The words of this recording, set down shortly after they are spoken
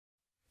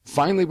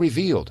Finally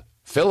revealed,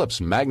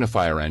 Philips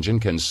Magnifier engine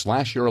can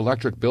slash your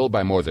electric bill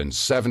by more than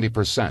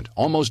 70%,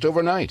 almost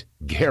overnight.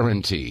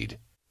 Guaranteed.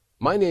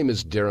 My name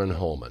is Darren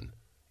Holman.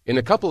 In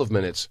a couple of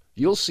minutes,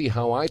 you'll see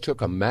how I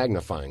took a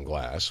magnifying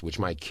glass, which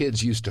my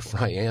kids used to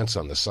fry ants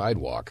on the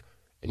sidewalk,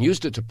 and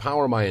used it to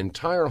power my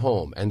entire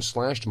home and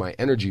slashed my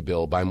energy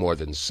bill by more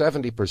than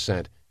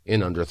 70%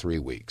 in under 3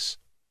 weeks.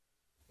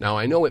 Now,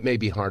 I know it may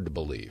be hard to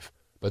believe,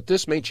 but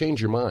this may change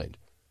your mind.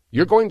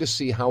 You're going to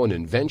see how an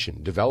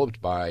invention developed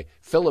by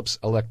Philips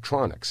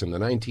Electronics in the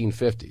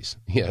 1950s,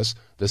 yes,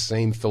 the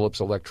same Philips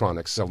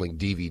Electronics selling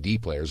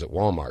DVD players at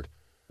Walmart,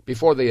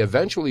 before they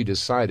eventually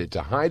decided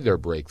to hide their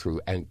breakthrough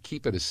and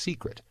keep it a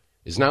secret,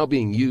 is now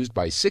being used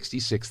by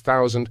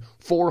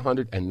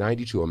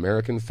 66,492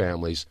 American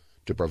families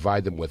to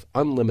provide them with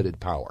unlimited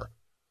power,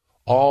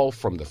 all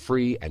from the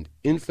free and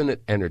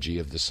infinite energy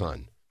of the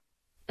sun.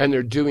 And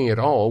they're doing it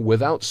all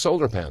without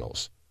solar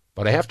panels.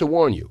 But I have to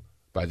warn you,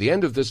 by the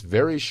end of this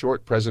very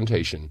short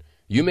presentation,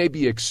 you may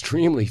be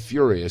extremely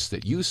furious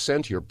that you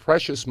sent your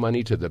precious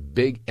money to the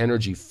big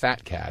energy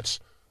fat cats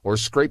or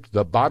scraped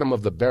the bottom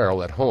of the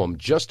barrel at home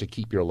just to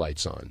keep your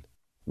lights on,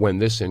 when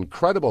this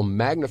incredible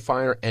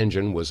magnifier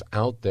engine was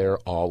out there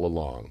all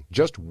along,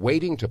 just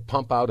waiting to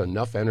pump out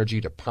enough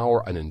energy to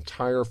power an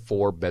entire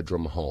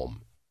 4-bedroom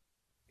home.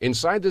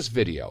 Inside this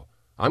video,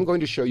 I'm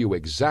going to show you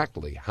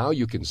exactly how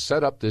you can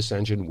set up this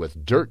engine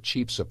with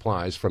dirt-cheap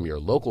supplies from your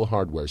local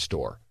hardware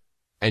store.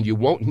 And you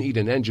won't need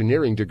an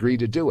engineering degree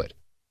to do it.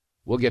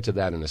 We'll get to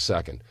that in a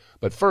second.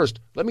 But first,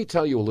 let me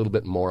tell you a little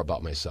bit more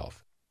about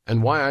myself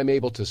and why I'm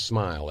able to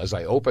smile as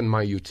I open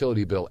my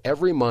utility bill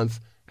every month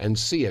and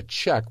see a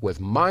check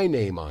with my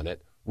name on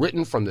it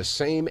written from the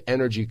same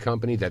energy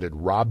company that had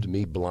robbed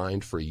me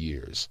blind for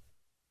years.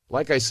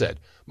 Like I said,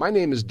 my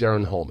name is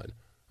Darren Holman.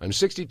 I'm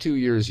 62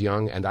 years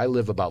young, and I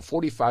live about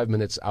 45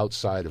 minutes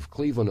outside of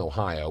Cleveland,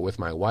 Ohio, with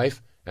my wife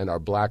and our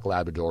black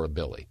Labrador,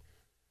 Billy.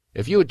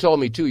 If you had told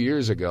me 2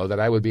 years ago that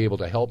I would be able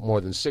to help more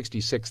than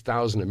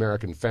 66,000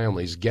 American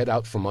families get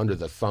out from under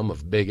the thumb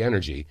of big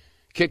energy,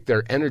 kick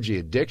their energy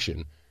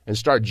addiction, and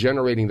start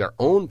generating their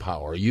own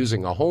power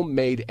using a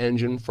homemade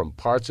engine from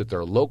parts at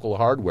their local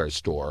hardware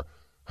store,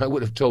 I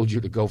would have told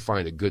you to go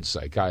find a good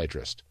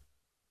psychiatrist.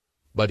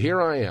 But here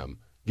I am,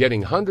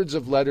 getting hundreds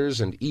of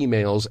letters and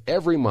emails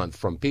every month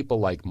from people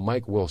like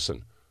Mike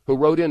Wilson, who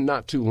wrote in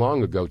not too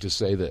long ago to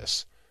say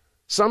this: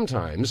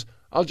 "Sometimes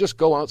I'll just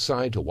go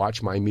outside to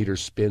watch my meter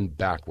spin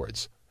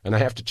backwards, and I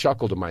have to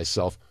chuckle to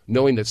myself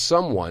knowing that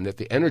someone at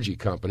the energy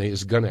company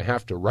is going to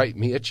have to write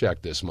me a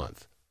check this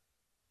month."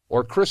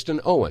 Or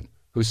Kristen Owen,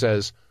 who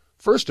says,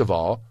 "First of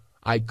all,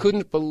 I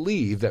couldn't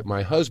believe that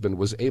my husband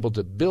was able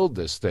to build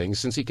this thing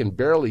since he can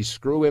barely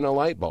screw in a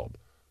light bulb.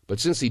 But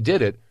since he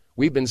did it,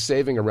 we've been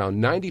saving around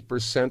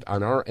 90%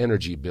 on our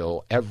energy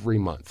bill every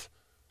month.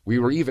 We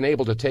were even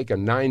able to take a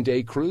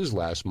 9-day cruise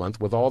last month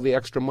with all the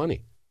extra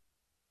money."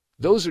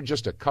 Those are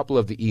just a couple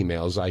of the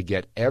emails I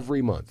get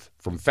every month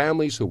from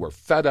families who were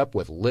fed up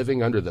with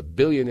living under the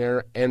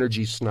billionaire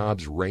energy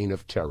snob's reign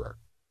of terror,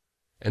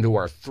 and who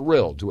are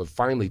thrilled to have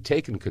finally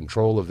taken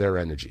control of their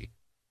energy.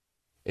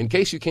 In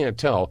case you can't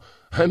tell,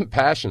 I'm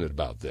passionate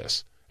about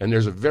this, and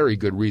there's a very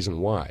good reason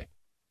why.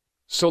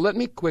 So let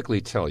me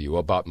quickly tell you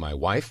about my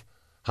wife,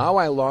 how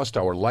I lost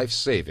our life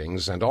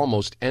savings and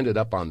almost ended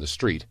up on the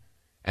street,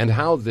 and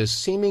how this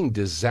seeming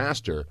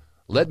disaster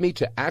led me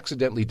to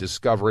accidentally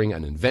discovering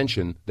an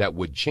invention that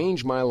would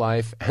change my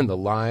life and the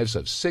lives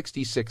of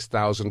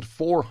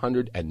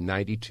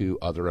 66,492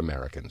 other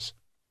Americans.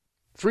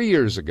 3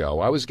 years ago,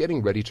 I was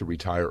getting ready to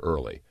retire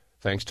early,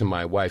 thanks to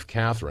my wife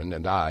Catherine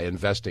and I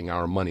investing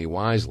our money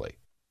wisely.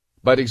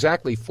 But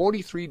exactly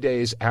 43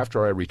 days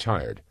after I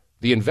retired,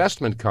 the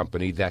investment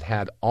company that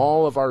had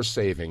all of our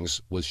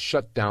savings was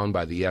shut down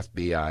by the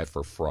FBI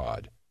for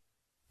fraud.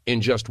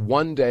 In just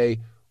one day,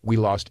 we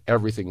lost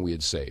everything we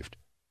had saved.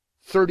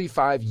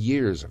 35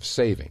 years of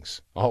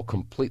savings, all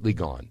completely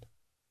gone.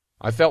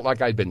 I felt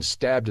like I'd been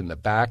stabbed in the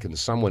back and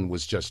someone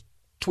was just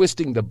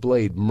twisting the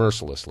blade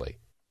mercilessly,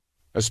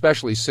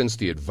 especially since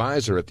the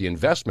advisor at the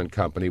investment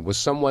company was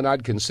someone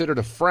I'd considered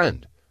a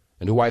friend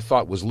and who I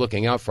thought was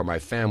looking out for my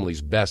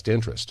family's best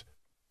interest.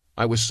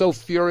 I was so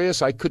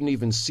furious I couldn't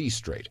even see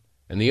straight,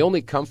 and the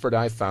only comfort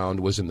I found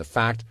was in the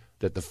fact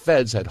that the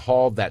feds had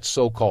hauled that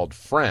so-called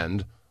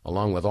friend,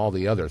 along with all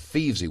the other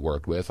thieves he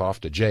worked with,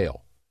 off to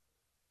jail.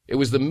 It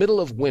was the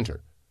middle of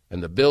winter,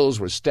 and the bills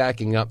were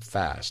stacking up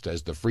fast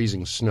as the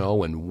freezing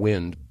snow and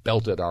wind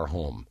belted our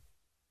home.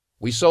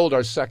 We sold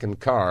our second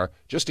car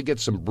just to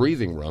get some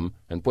breathing room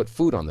and put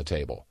food on the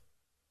table.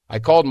 I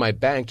called my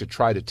bank to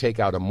try to take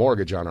out a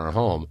mortgage on our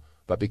home,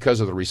 but because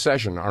of the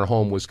recession, our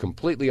home was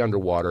completely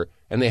underwater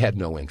and they had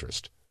no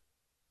interest.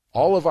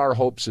 All of our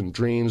hopes and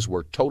dreams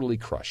were totally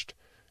crushed,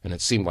 and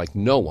it seemed like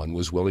no one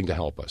was willing to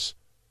help us.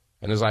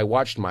 And as I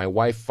watched my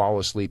wife fall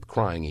asleep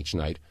crying each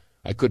night,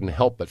 I couldn't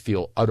help but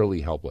feel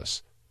utterly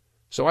helpless.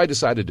 So I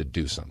decided to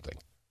do something.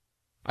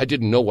 I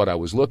didn't know what I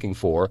was looking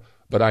for,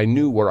 but I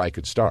knew where I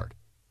could start.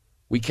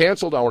 We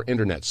canceled our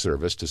internet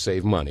service to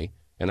save money,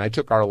 and I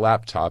took our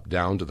laptop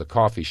down to the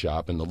coffee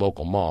shop in the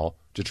local mall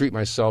to treat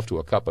myself to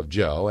a cup of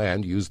joe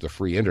and use the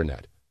free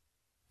internet.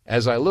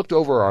 As I looked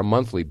over our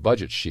monthly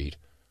budget sheet,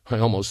 I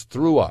almost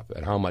threw up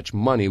at how much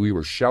money we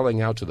were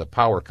shelling out to the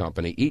power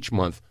company each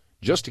month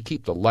just to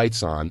keep the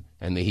lights on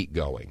and the heat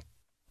going.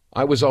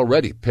 I was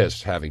already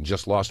pissed having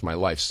just lost my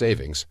life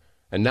savings,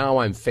 and now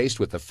I'm faced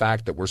with the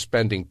fact that we're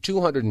spending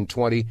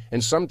 $220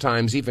 and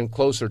sometimes even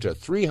closer to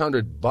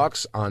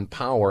 $300 on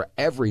power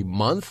every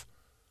month.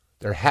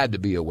 There had to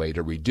be a way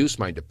to reduce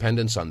my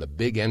dependence on the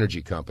big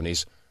energy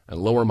companies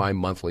and lower my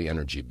monthly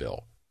energy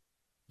bill.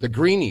 The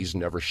greenies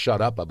never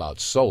shut up about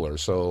solar,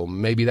 so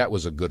maybe that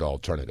was a good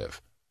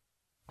alternative.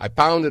 I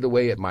pounded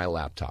away at my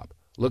laptop,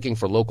 looking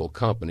for local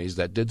companies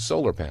that did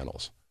solar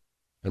panels.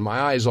 And my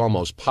eyes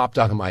almost popped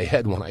out of my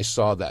head when I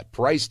saw that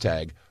price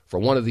tag for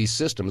one of these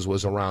systems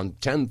was around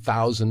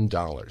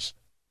 $10,000.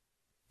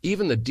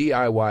 Even the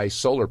DIY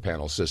solar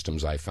panel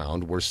systems I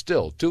found were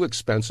still too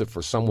expensive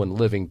for someone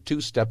living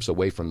 2 steps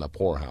away from the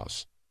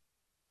poorhouse.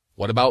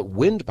 What about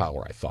wind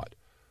power, I thought.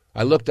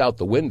 I looked out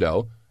the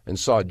window and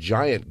saw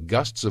giant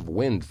gusts of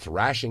wind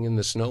thrashing in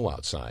the snow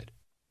outside.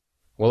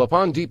 Well,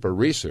 upon deeper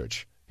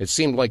research, it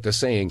seemed like the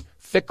saying,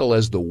 fickle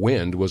as the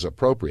wind, was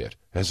appropriate,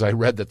 as I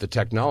read that the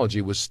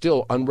technology was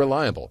still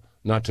unreliable,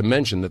 not to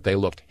mention that they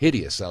looked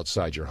hideous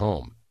outside your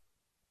home.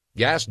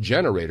 Gas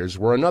generators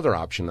were another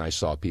option I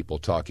saw people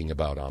talking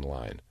about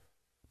online.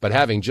 But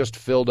having just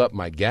filled up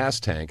my gas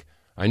tank,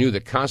 I knew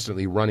that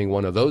constantly running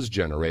one of those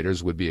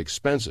generators would be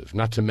expensive,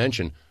 not to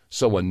mention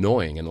so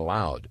annoying and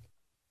loud.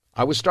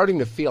 I was starting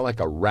to feel like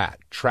a rat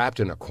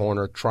trapped in a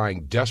corner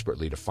trying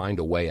desperately to find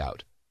a way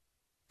out.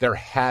 There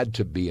had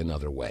to be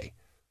another way.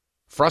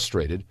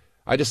 Frustrated,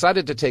 I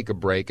decided to take a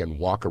break and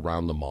walk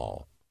around the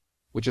mall,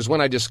 which is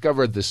when I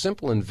discovered the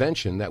simple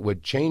invention that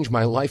would change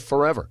my life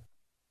forever.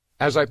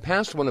 As I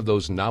passed one of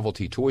those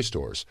novelty toy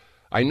stores,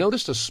 I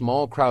noticed a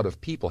small crowd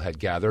of people had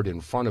gathered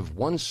in front of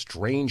one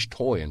strange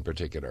toy in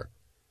particular.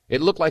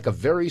 It looked like a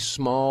very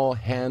small,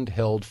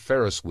 handheld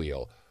Ferris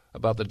wheel,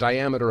 about the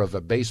diameter of a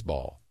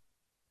baseball.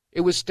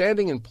 It was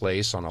standing in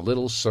place on a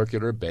little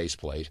circular base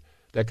plate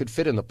that could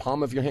fit in the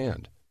palm of your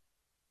hand.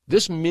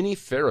 This mini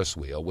Ferris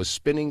wheel was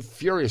spinning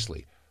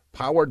furiously,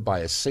 powered by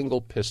a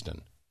single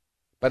piston.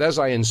 But as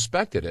I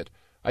inspected it,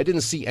 I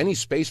didn't see any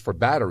space for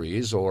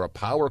batteries or a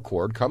power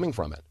cord coming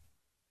from it.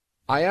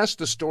 I asked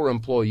the store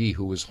employee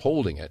who was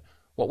holding it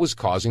what was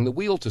causing the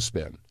wheel to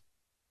spin.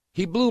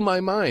 He blew my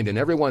mind and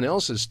everyone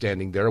else's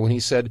standing there when he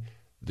said,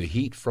 "The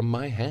heat from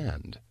my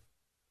hand."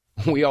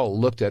 We all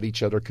looked at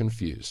each other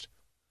confused.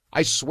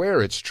 "I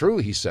swear it's true,"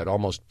 he said,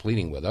 almost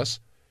pleading with us.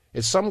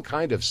 "It's some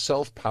kind of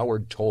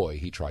self-powered toy,"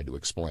 he tried to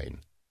explain.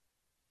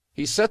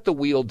 He set the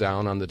wheel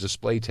down on the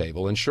display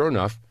table, and sure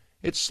enough,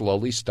 it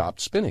slowly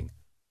stopped spinning.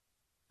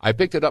 I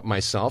picked it up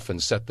myself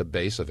and set the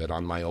base of it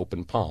on my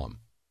open palm.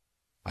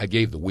 I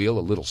gave the wheel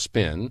a little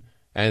spin,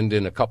 and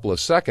in a couple of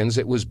seconds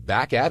it was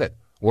back at it,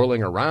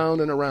 whirling around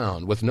and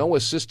around, with no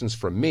assistance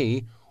from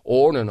me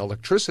or an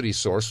electricity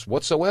source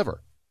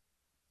whatsoever.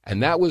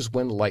 And that was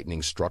when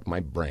lightning struck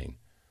my brain.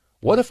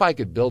 What if I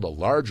could build a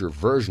larger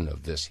version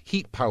of this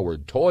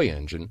heat-powered toy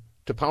engine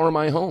to power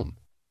my home?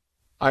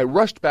 I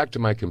rushed back to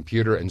my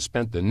computer and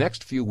spent the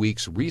next few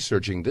weeks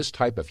researching this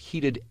type of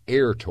heated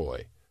air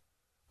toy.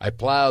 I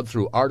plowed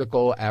through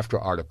article after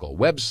article,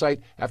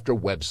 website after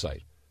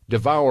website,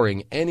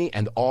 devouring any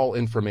and all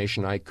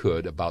information I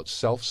could about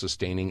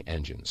self-sustaining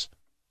engines.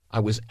 I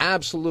was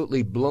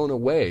absolutely blown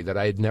away that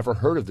I had never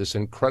heard of this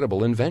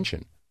incredible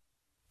invention.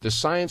 The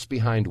science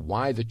behind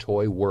why the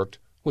toy worked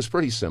was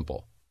pretty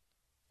simple.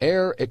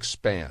 Air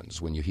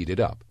expands when you heat it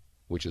up,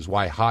 which is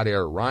why hot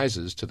air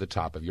rises to the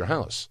top of your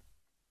house.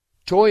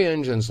 Toy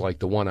engines like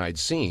the one I'd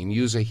seen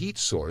use a heat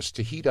source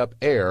to heat up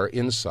air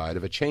inside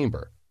of a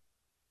chamber.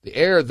 The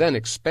air then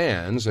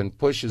expands and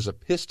pushes a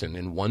piston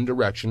in one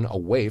direction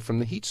away from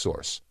the heat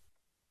source.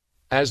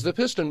 As the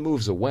piston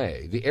moves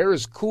away, the air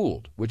is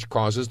cooled, which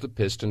causes the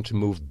piston to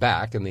move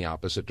back in the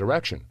opposite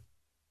direction.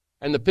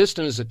 And the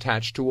piston is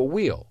attached to a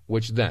wheel,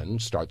 which then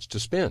starts to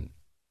spin.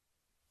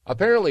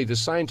 Apparently, the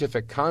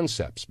scientific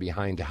concepts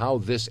behind how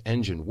this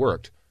engine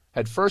worked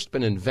had first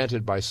been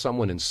invented by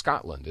someone in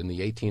Scotland in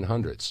the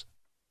 1800s.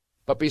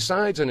 But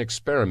besides an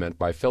experiment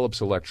by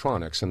Philips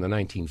Electronics in the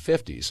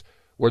 1950s,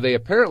 where they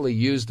apparently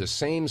used the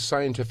same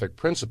scientific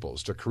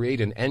principles to create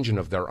an engine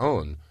of their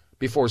own,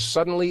 before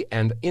suddenly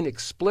and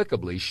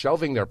inexplicably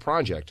shelving their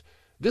project,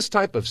 this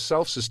type of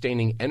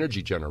self-sustaining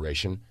energy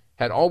generation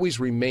had always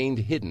remained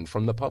hidden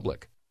from the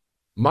public.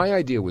 My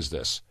idea was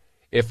this: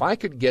 if I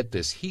could get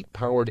this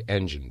heat-powered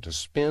engine to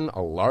spin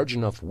a large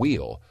enough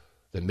wheel,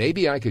 then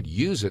maybe I could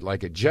use it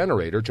like a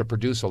generator to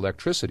produce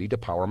electricity to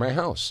power my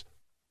house.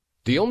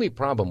 The only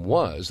problem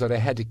was that I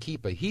had to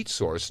keep a heat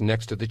source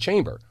next to the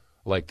chamber,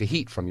 like the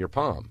heat from your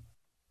palm.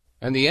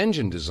 And the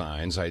engine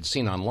designs I had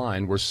seen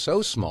online were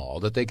so small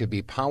that they could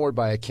be powered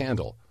by a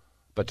candle,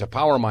 but to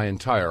power my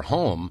entire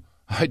home,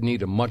 I'd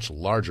need a much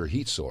larger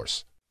heat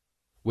source.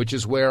 Which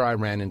is where I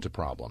ran into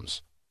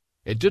problems.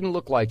 It didn't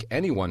look like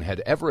anyone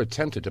had ever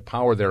attempted to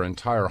power their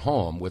entire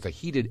home with a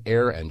heated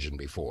air engine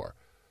before,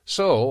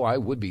 so I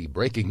would be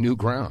breaking new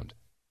ground.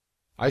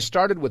 I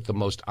started with the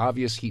most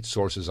obvious heat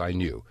sources I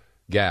knew,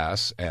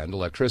 gas and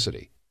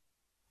electricity.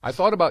 I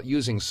thought about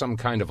using some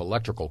kind of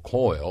electrical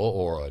coil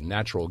or a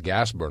natural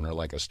gas burner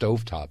like a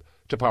stovetop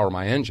to power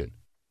my engine.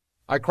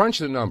 I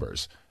crunched the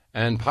numbers,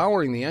 and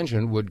powering the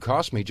engine would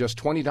cost me just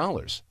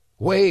 $20,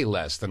 way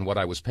less than what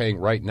I was paying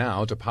right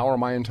now to power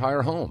my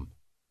entire home.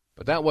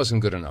 But that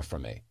wasn't good enough for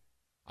me.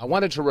 I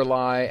wanted to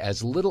rely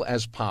as little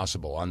as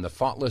possible on the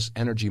thoughtless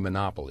energy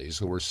monopolies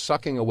who were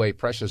sucking away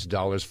precious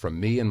dollars from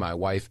me and my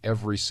wife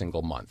every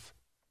single month.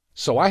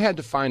 So I had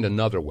to find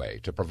another way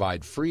to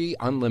provide free,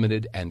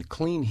 unlimited, and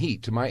clean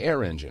heat to my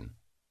air engine.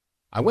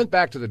 I went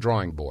back to the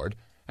drawing board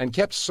and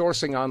kept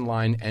sourcing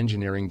online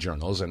engineering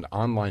journals and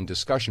online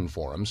discussion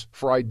forums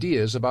for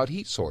ideas about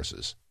heat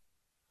sources.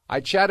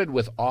 I chatted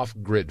with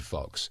off-grid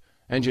folks,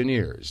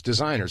 engineers,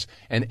 designers,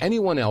 and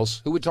anyone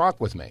else who would talk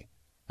with me,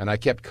 and I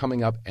kept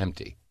coming up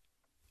empty.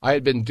 I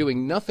had been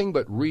doing nothing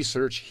but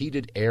research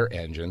heated air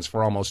engines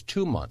for almost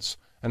 2 months,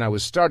 and I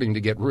was starting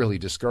to get really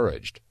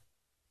discouraged.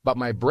 But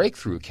my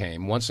breakthrough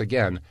came once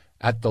again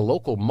at the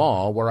local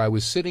mall where I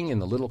was sitting in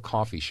the little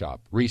coffee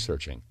shop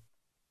researching.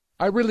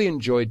 I really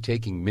enjoyed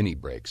taking mini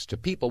breaks to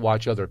people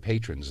watch other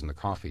patrons in the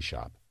coffee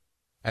shop.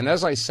 And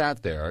as I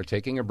sat there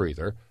taking a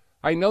breather,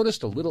 I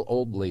noticed a little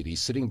old lady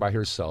sitting by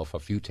herself a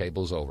few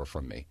tables over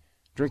from me,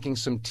 drinking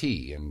some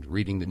tea and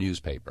reading the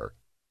newspaper.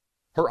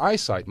 Her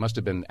eyesight must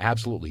have been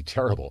absolutely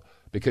terrible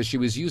because she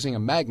was using a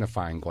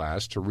magnifying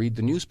glass to read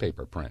the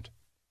newspaper print.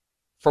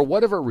 For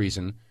whatever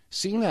reason,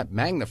 seeing that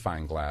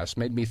magnifying glass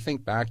made me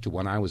think back to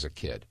when I was a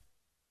kid.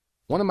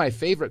 One of my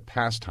favorite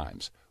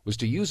pastimes was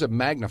to use a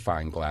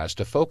magnifying glass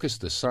to focus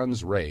the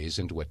sun's rays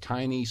into a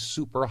tiny,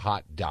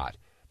 super-hot dot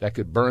that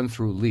could burn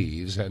through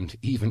leaves and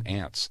even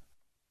ants.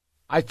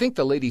 I think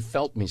the lady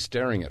felt me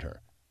staring at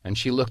her, and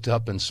she looked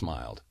up and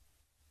smiled.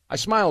 I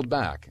smiled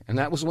back, and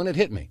that was when it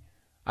hit me.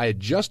 I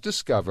had just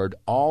discovered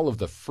all of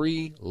the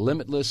free,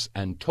 limitless,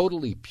 and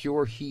totally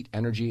pure heat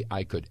energy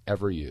I could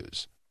ever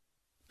use.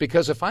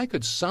 Because if I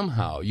could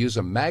somehow use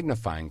a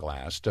magnifying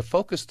glass to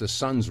focus the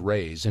sun's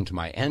rays into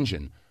my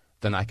engine,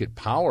 then I could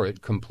power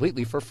it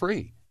completely for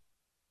free.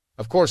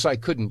 Of course, I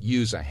couldn't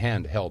use a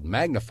handheld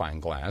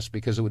magnifying glass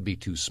because it would be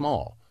too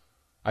small.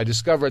 I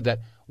discovered that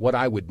what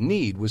I would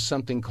need was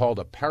something called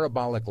a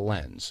parabolic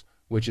lens,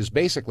 which is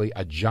basically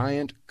a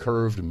giant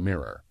curved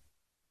mirror.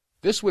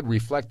 This would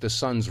reflect the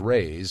sun's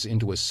rays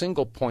into a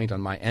single point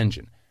on my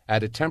engine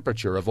at a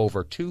temperature of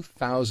over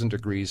 2,000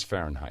 degrees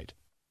Fahrenheit.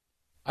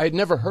 I had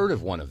never heard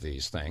of one of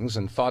these things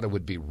and thought it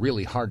would be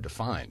really hard to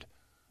find,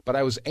 but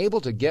I was able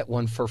to get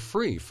one for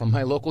free from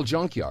my local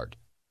junkyard.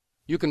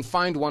 You can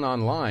find one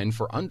online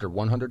for under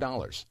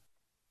 $100.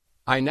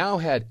 I now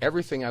had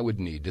everything I would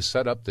need to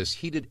set up this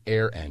heated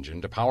air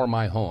engine to power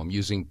my home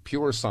using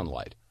pure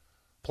sunlight.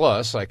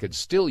 Plus, I could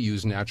still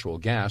use natural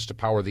gas to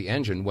power the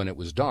engine when it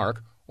was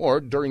dark or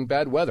during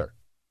bad weather,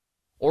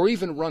 or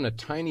even run a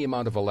tiny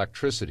amount of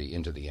electricity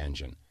into the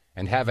engine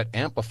and have it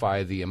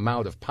amplify the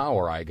amount of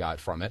power I got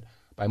from it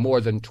by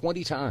more than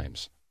 20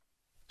 times.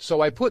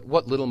 So I put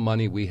what little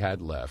money we had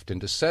left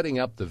into setting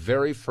up the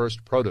very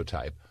first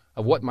prototype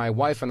of what my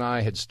wife and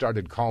I had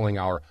started calling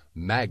our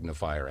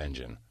Magnifier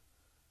engine.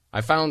 I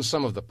found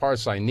some of the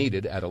parts I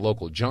needed at a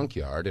local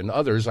junkyard and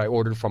others I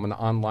ordered from an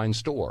online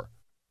store.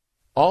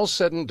 All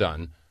said and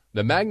done,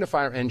 the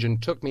Magnifier engine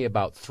took me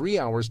about 3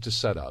 hours to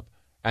set up,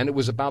 and it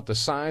was about the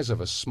size of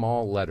a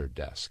small letter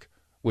desk,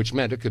 which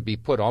meant it could be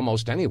put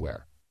almost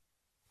anywhere.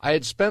 I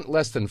had spent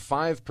less than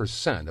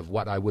 5% of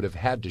what I would have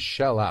had to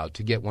shell out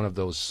to get one of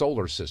those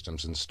solar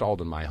systems installed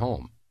in my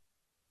home.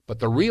 But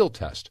the real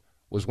test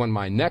was when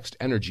my next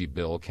energy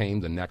bill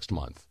came the next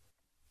month.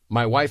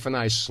 My wife and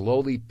I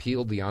slowly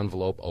peeled the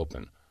envelope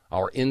open,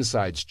 our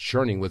insides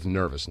churning with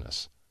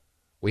nervousness.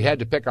 We had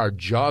to pick our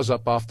jaws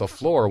up off the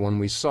floor when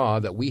we saw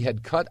that we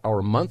had cut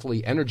our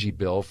monthly energy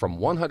bill from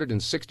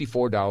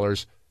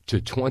 $164 to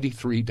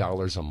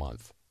 $23 a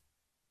month.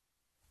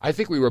 I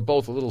think we were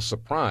both a little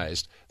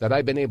surprised that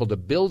I'd been able to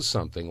build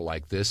something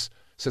like this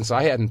since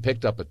I hadn't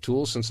picked up a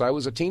tool since I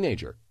was a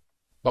teenager.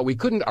 But we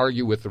couldn't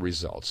argue with the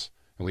results,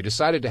 and we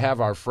decided to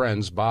have our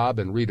friends Bob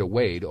and Rita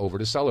Wade over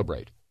to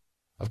celebrate.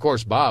 Of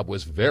course, Bob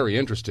was very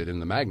interested in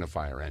the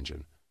Magnifier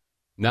engine,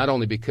 not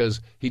only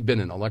because he'd been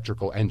an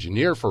electrical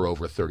engineer for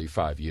over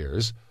 35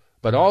 years,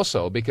 but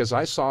also because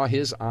I saw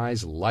his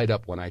eyes light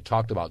up when I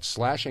talked about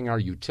slashing our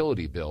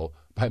utility bill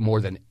by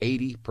more than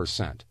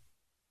 80%.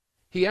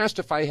 He asked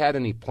if I had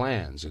any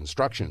plans,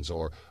 instructions,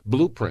 or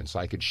blueprints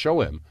I could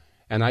show him,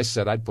 and I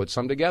said I'd put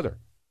some together.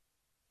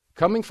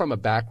 Coming from a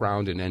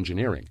background in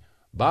engineering,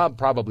 Bob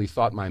probably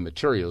thought my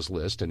materials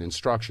list and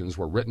instructions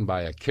were written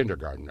by a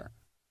kindergartner,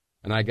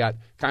 and I got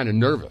kind of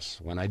nervous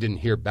when I didn't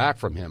hear back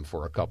from him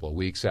for a couple of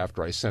weeks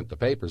after I sent the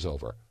papers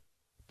over.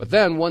 But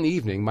then one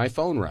evening my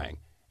phone rang,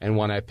 and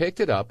when I picked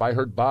it up I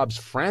heard Bob's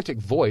frantic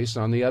voice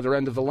on the other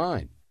end of the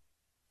line.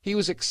 He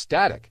was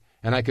ecstatic,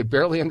 and I could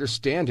barely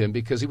understand him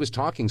because he was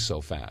talking so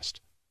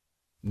fast.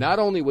 Not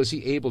only was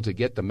he able to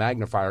get the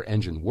Magnifier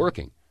engine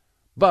working,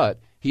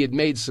 but he had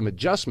made some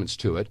adjustments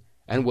to it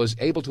and was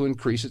able to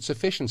increase its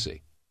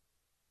efficiency.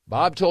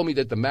 Bob told me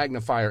that the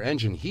Magnifier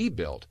engine he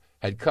built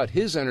had cut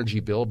his energy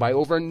bill by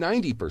over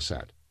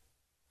 90%.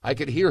 I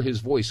could hear his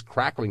voice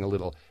crackling a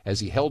little as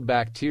he held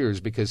back tears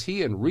because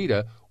he and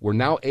Rita were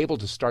now able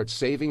to start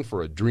saving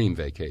for a dream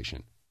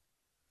vacation.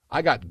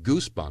 I got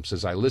goosebumps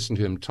as I listened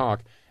to him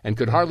talk and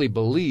could hardly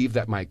believe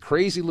that my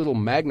crazy little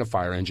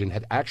Magnifier engine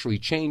had actually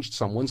changed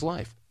someone's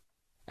life.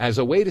 As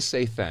a way to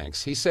say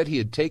thanks, he said he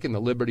had taken the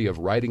liberty of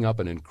writing up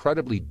an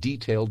incredibly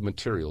detailed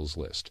materials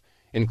list,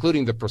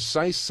 including the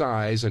precise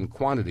size and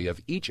quantity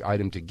of each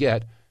item to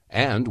get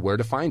and where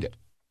to find it.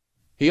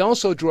 He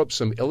also drew up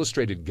some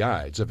illustrated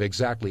guides of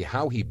exactly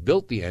how he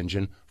built the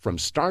engine from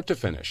start to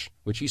finish,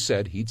 which he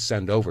said he'd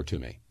send over to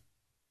me.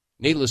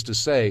 Needless to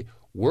say,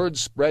 word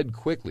spread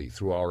quickly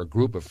through our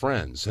group of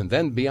friends and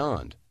then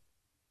beyond.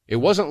 It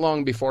wasn't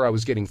long before I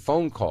was getting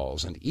phone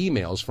calls and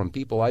emails from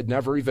people I'd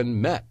never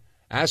even met,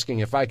 asking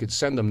if I could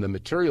send them the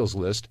materials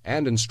list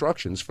and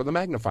instructions for the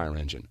Magnifier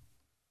engine.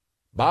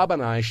 Bob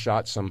and I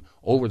shot some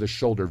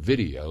over-the-shoulder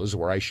videos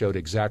where I showed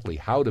exactly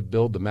how to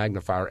build the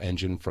Magnifier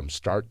engine from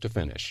start to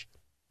finish,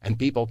 and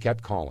people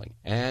kept calling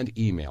and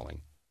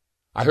emailing.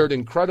 I heard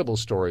incredible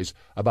stories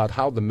about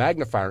how the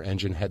Magnifier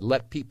engine had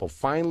let people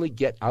finally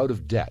get out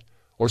of debt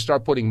or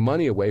start putting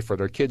money away for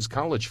their kids'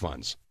 college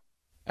funds.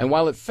 And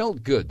while it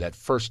felt good that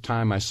first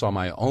time I saw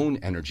my own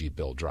energy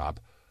bill drop,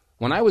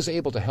 when I was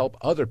able to help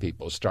other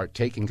people start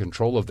taking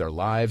control of their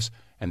lives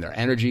and their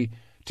energy,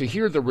 to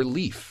hear the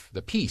relief,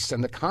 the peace,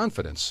 and the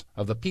confidence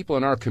of the people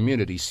in our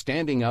community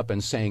standing up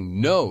and saying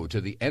no to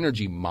the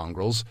energy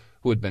mongrels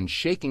who had been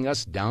shaking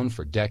us down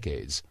for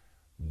decades,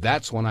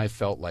 that's when I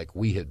felt like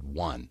we had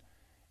won.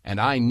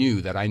 And I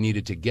knew that I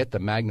needed to get the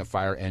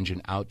Magnifier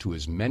engine out to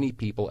as many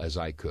people as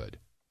I could.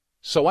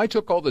 So I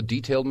took all the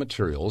detailed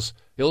materials,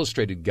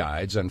 illustrated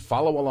guides, and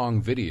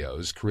follow-along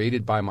videos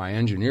created by my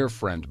engineer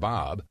friend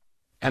Bob,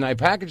 and I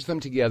packaged them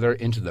together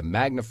into the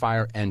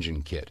Magnifier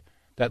engine kit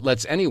that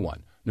lets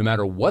anyone, no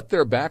matter what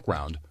their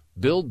background,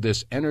 build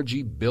this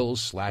energy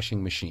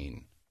bill-slashing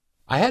machine.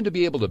 I had to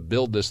be able to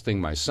build this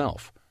thing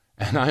myself,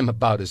 and I'm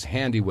about as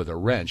handy with a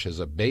wrench as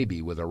a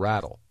baby with a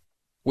rattle,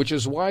 which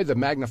is why the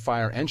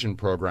Magnifier engine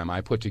program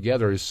I put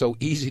together is so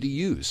easy to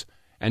use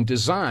and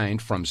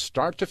designed from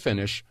start to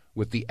finish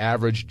with the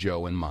average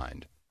Joe in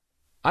mind.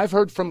 I've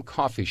heard from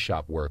coffee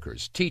shop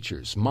workers,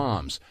 teachers,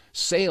 moms,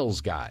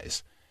 sales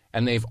guys,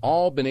 and they've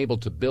all been able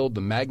to build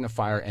the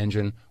Magnifier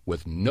engine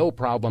with no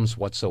problems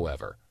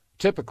whatsoever,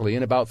 typically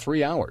in about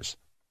 3 hours.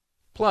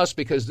 Plus,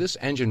 because this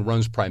engine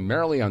runs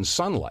primarily on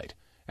sunlight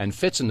and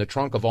fits in the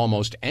trunk of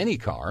almost any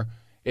car,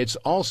 it's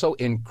also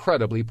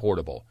incredibly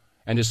portable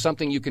and is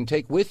something you can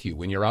take with you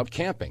when you're out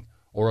camping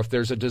or if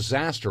there's a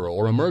disaster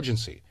or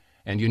emergency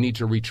and you need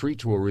to retreat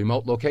to a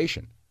remote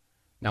location.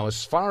 Now,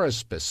 as far as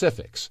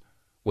specifics,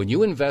 when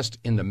you invest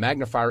in the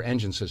Magnifier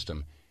engine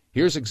system,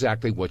 here's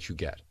exactly what you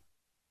get.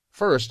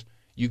 First,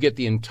 you get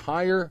the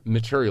entire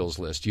materials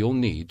list you'll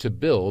need to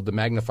build the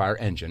Magnifier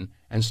engine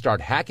and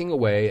start hacking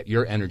away at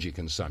your energy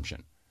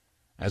consumption.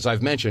 As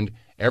I've mentioned,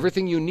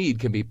 everything you need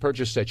can be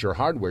purchased at your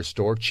hardware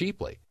store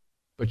cheaply.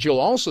 But you'll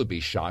also be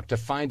shocked to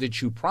find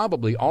that you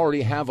probably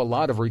already have a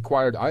lot of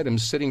required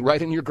items sitting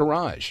right in your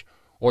garage,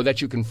 or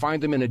that you can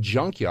find them in a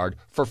junkyard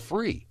for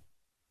free.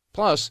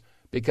 Plus,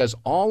 because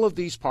all of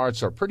these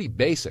parts are pretty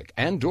basic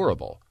and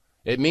durable,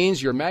 it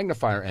means your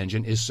Magnifier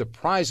engine is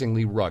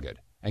surprisingly rugged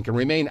and can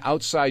remain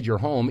outside your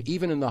home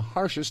even in the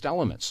harshest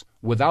elements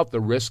without the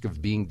risk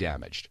of being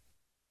damaged.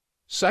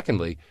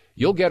 Secondly,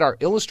 you'll get our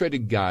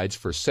illustrated guides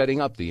for setting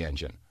up the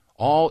engine,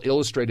 all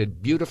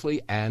illustrated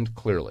beautifully and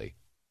clearly.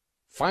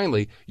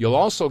 Finally, you'll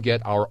also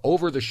get our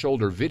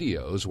over-the-shoulder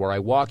videos where I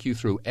walk you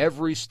through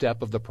every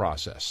step of the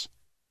process.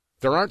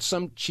 There aren't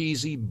some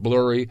cheesy,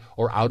 blurry,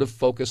 or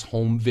out-of-focus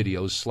home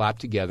videos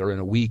slapped together in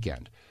a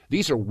weekend.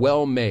 These are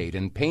well-made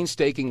and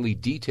painstakingly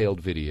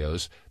detailed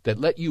videos that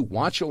let you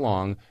watch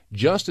along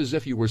just as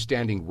if you were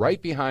standing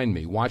right behind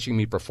me watching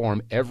me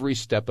perform every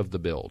step of the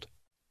build.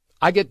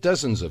 I get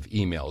dozens of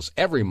emails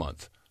every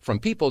month from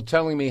people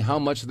telling me how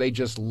much they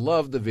just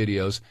love the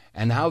videos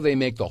and how they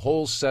make the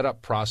whole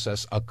setup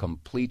process a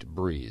complete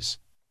breeze.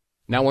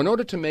 Now, in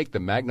order to make the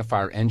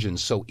Magnifier engine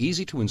so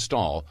easy to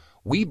install,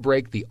 we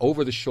break the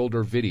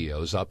over-the-shoulder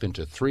videos up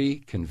into 3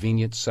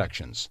 convenient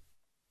sections.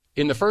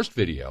 In the first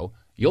video,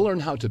 you'll learn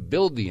how to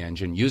build the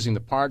engine using the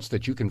parts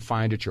that you can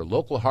find at your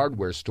local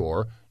hardware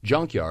store,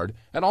 junkyard,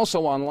 and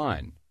also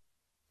online.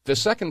 The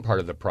second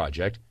part of the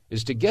project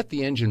is to get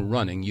the engine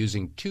running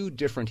using 2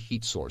 different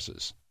heat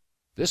sources.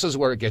 This is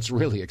where it gets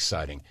really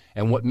exciting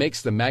and what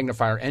makes the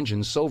Magnifier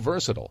engine so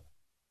versatile.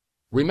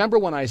 Remember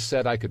when I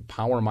said I could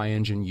power my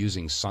engine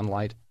using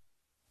sunlight?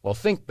 Well,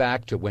 think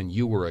back to when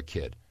you were a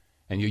kid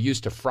and you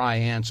used to fry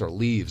ants or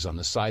leaves on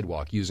the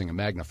sidewalk using a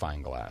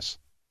magnifying glass.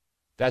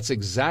 That's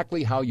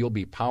exactly how you'll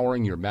be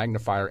powering your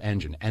Magnifier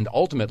engine and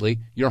ultimately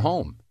your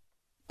home.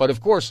 But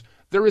of course,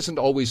 there isn't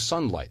always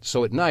sunlight,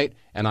 so at night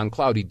and on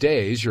cloudy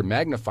days, your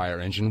Magnifier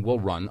engine will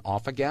run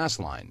off a gas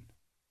line.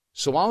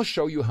 So I'll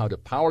show you how to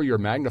power your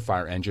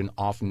Magnifier engine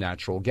off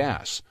natural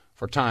gas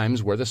for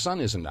times where the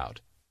sun isn't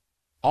out.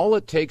 All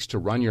it takes to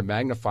run your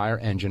magnifier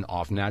engine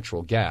off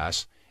natural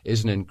gas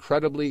is an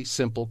incredibly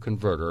simple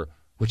converter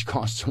which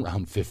costs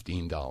around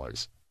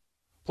 $15.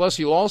 Plus,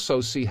 you'll also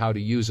see how to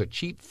use a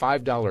cheap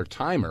 $5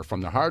 timer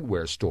from the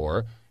hardware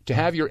store to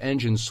have your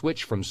engine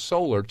switch from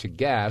solar to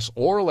gas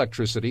or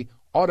electricity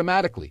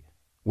automatically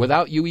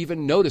without you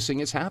even noticing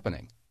it's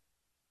happening.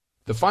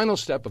 The final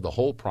step of the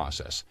whole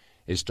process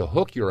is to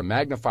hook your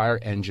magnifier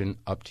engine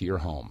up to your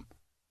home.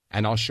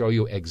 And I'll show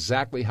you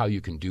exactly how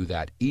you can do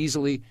that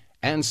easily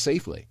and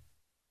safely.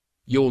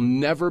 You'll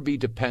never be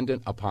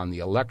dependent upon the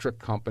electric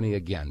company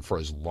again for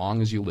as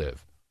long as you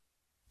live.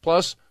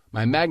 Plus,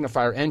 my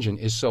magnifier engine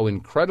is so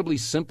incredibly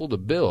simple to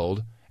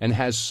build and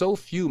has so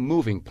few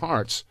moving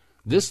parts,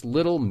 this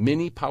little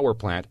mini power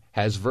plant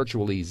has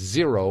virtually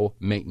zero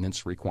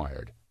maintenance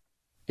required.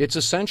 It's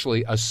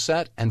essentially a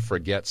set and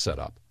forget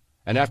setup,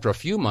 and after a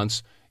few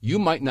months, you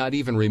might not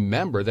even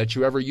remember that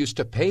you ever used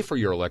to pay for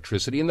your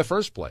electricity in the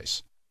first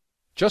place.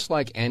 Just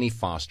like Annie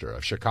Foster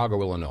of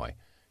Chicago, Illinois,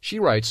 she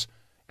writes,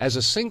 "As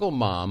a single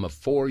mom of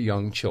 4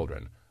 young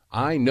children,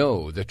 I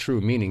know the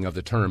true meaning of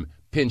the term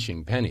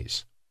pinching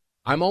pennies.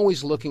 I'm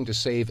always looking to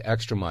save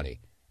extra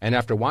money, and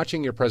after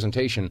watching your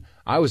presentation,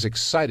 I was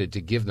excited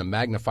to give the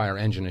magnifier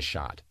engine a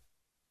shot.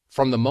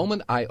 From the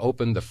moment I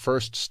opened the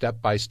first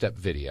step-by-step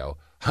video,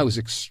 I was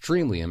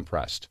extremely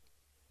impressed.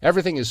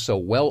 Everything is so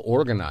well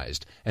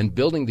organized, and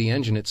building the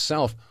engine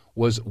itself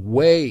was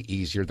way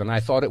easier than I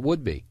thought it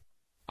would be.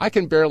 I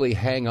can barely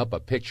hang up a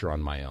picture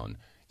on my own,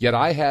 yet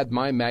I had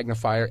my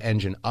magnifier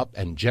engine up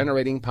and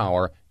generating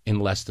power in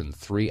less than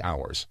 3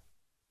 hours.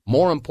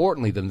 More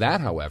importantly than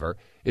that, however,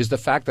 is the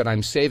fact that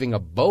I'm saving a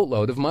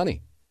boatload of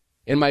money.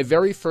 In my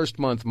very first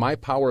month, my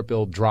power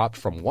bill dropped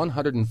from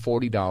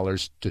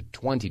 $140 to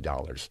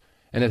 $20,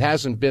 and it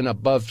hasn't been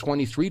above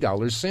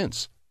 $23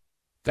 since.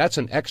 That's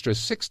an extra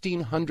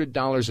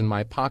 $1,600 in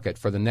my pocket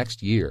for the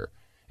next year,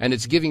 and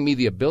it's giving me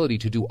the ability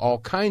to do all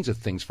kinds of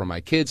things for my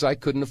kids I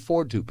couldn't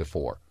afford to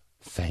before.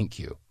 Thank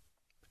you."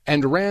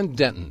 And Rand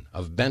Denton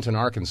of Benton,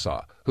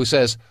 Arkansas, who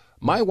says,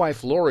 "My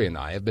wife Lori and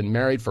I have been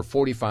married for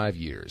 45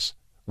 years.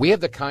 We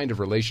have the kind of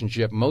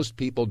relationship most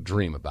people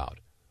dream about.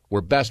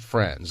 We're best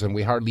friends, and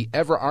we hardly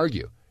ever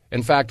argue.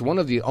 In fact, one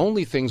of the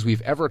only things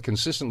we've ever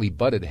consistently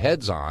butted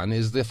heads on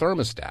is the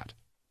thermostat.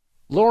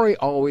 Lori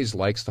always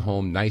likes the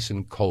home nice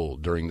and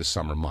cold during the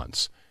summer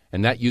months,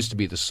 and that used to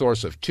be the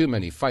source of too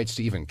many fights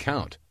to even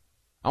count.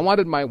 I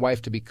wanted my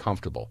wife to be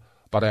comfortable,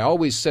 but I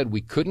always said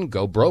we couldn't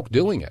go broke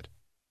doing it.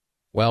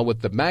 Well,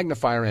 with the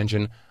magnifier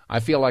engine,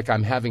 I feel like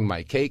I'm having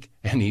my cake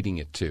and eating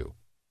it too.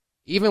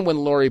 Even when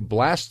Lori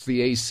blasts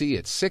the AC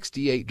at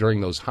 68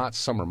 during those hot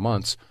summer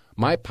months,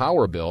 my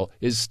power bill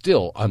is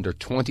still under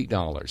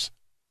 $20.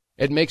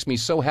 It makes me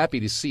so happy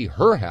to see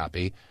her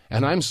happy,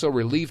 and I'm so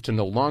relieved to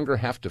no longer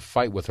have to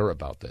fight with her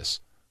about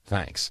this.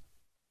 Thanks."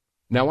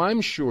 Now,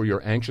 I'm sure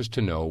you're anxious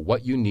to know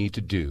what you need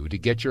to do to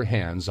get your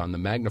hands on the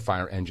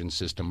magnifier engine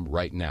system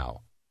right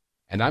now.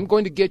 And I'm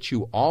going to get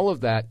you all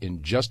of that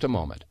in just a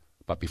moment.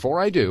 But before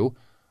I do,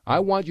 I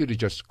want you to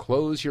just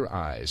close your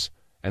eyes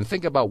and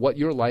think about what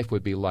your life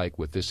would be like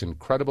with this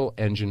incredible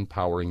engine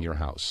powering your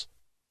house.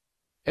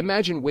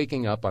 Imagine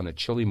waking up on a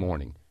chilly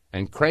morning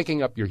and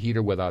cranking up your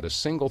heater without a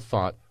single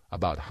thought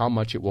about how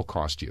much it will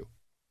cost you.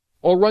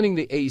 Or running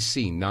the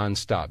AC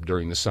nonstop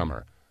during the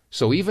summer,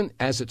 so even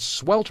as it's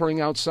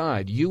sweltering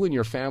outside, you and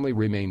your family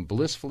remain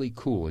blissfully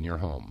cool in your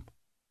home.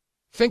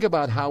 Think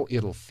about how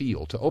it'll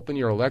feel to open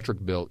your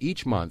electric bill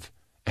each month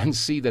and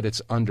see that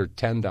it's under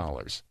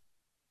 $10.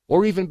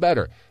 Or even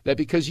better, that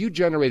because you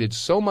generated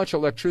so much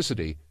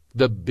electricity,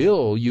 the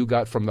bill you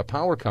got from the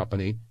power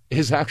company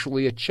is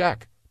actually a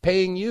check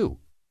paying you.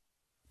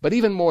 But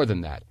even more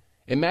than that,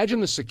 imagine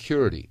the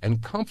security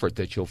and comfort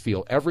that you'll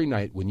feel every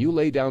night when you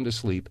lay down to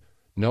sleep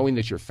knowing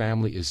that your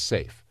family is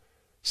safe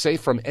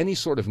from any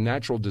sort of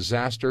natural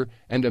disaster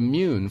and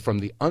immune from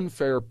the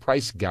unfair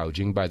price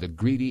gouging by the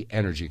greedy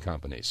energy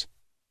companies.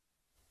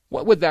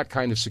 What would that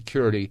kind of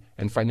security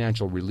and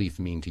financial relief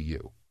mean to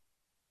you?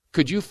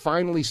 Could you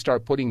finally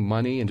start putting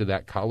money into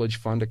that college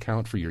fund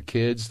account for your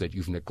kids that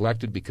you've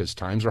neglected because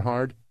times are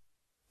hard?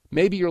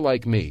 Maybe you're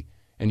like me,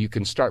 and you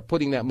can start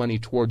putting that money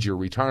towards your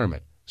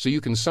retirement so you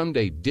can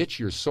someday ditch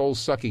your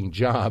soul-sucking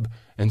job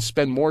and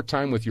spend more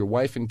time with your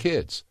wife and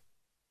kids.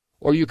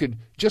 Or you could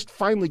just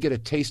finally get a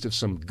taste of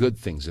some good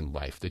things in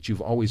life that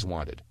you've always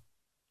wanted,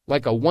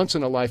 like a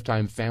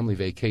once-in-a-lifetime family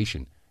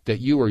vacation that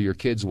you or your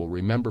kids will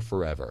remember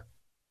forever.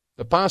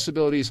 The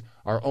possibilities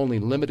are only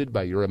limited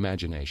by your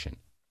imagination.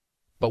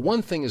 But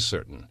one thing is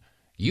certain,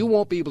 you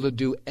won't be able to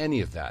do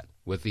any of that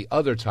with the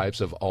other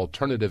types of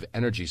alternative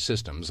energy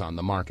systems on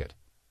the market.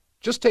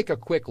 Just take a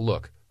quick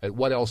look at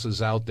what else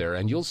is out there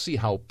and you'll see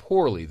how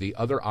poorly the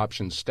other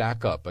options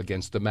stack up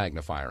against the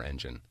magnifier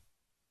engine.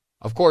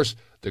 Of course,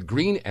 the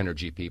green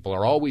energy people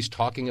are always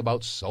talking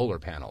about solar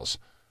panels,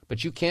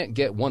 but you can't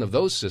get one of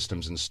those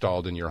systems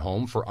installed in your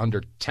home for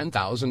under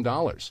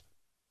 $10,000.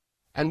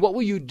 And what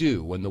will you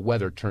do when the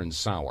weather turns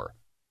sour?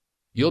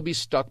 You'll be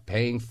stuck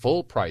paying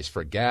full price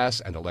for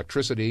gas and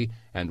electricity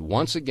and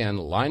once again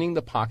lining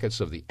the pockets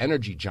of the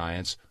energy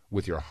giants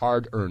with your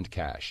hard-earned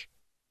cash.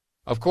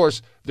 Of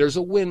course, there's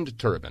a wind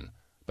turbine,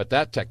 but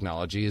that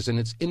technology is in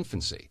its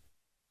infancy.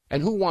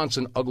 And who wants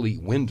an ugly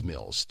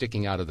windmill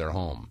sticking out of their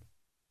home?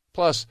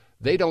 Plus,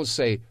 they don't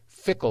say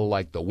fickle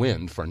like the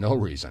wind for no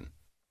reason.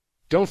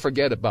 Don't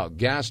forget about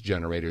gas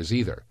generators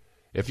either,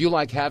 if you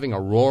like having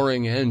a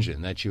roaring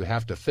engine that you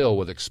have to fill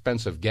with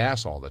expensive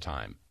gas all the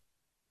time.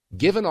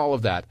 Given all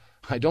of that,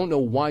 I don't know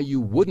why you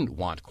wouldn't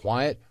want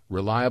quiet,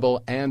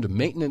 reliable, and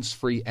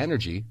maintenance-free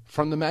energy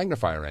from the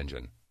Magnifier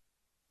engine.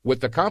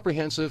 With the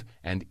comprehensive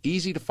and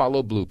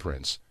easy-to-follow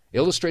blueprints,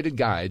 illustrated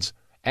guides,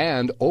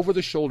 and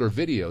over-the-shoulder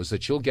videos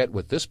that you'll get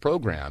with this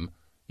program,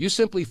 you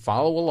simply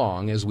follow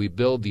along as we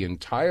build the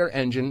entire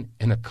engine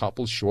in a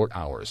couple short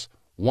hours,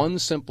 one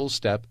simple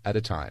step at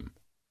a time.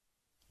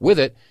 With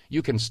it,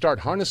 you can start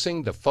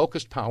harnessing the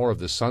focused power of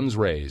the sun's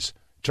rays,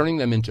 turning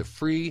them into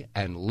free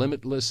and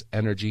limitless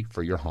energy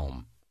for your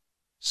home.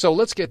 So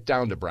let's get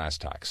down to brass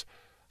tacks.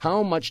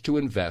 How much to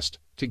invest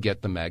to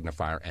get the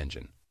Magnifier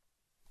engine?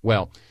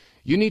 Well,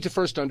 you need to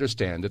first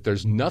understand that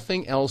there's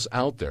nothing else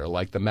out there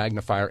like the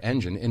Magnifier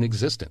engine in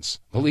existence.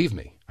 Believe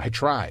me, I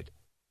tried.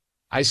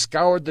 I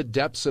scoured the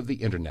depths of the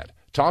internet,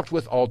 talked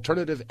with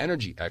alternative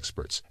energy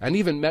experts, and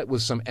even met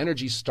with some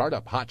energy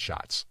startup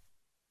hotshots,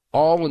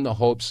 all in the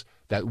hopes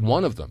that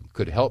one of them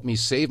could help me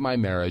save my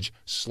marriage,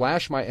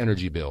 slash my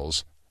energy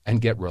bills,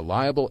 and get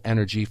reliable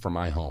energy for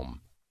my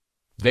home.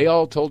 They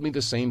all told me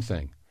the same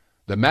thing.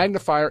 The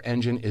Magnifier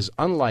engine is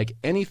unlike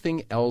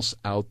anything else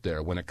out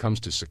there when it comes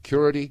to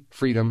security,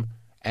 freedom,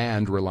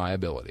 and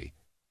reliability.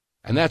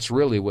 And that's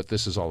really what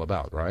this is all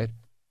about, right?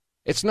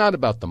 It's not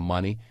about the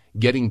money,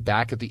 getting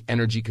back at the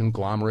energy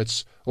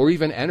conglomerates, or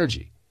even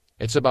energy.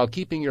 It's about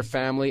keeping your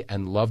family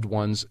and loved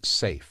ones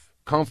safe,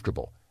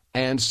 comfortable,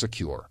 and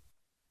secure.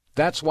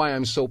 That's why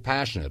I'm so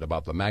passionate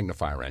about the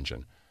Magnifier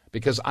engine,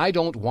 because I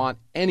don't want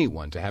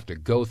anyone to have to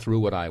go through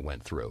what I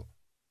went through.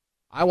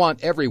 I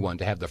want everyone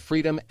to have the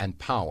freedom and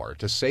power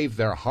to save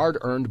their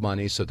hard-earned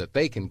money so that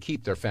they can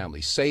keep their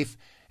family safe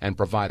and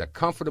provide a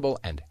comfortable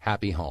and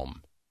happy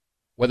home.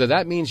 Whether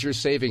that means you're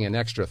saving an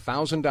extra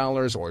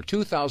 $1,000 or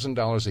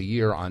 $2,000 a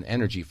year on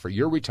energy for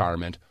your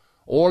retirement,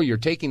 or you're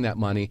taking that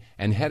money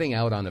and heading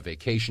out on a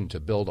vacation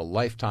to build a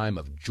lifetime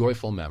of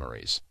joyful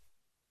memories.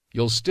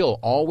 You'll still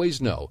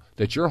always know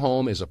that your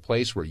home is a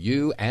place where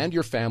you and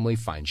your family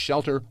find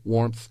shelter,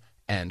 warmth,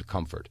 and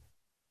comfort.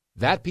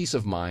 That peace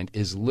of mind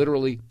is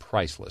literally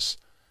priceless,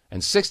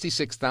 and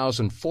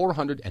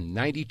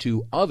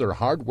 66,492 other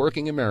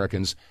hard-working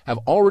Americans have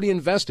already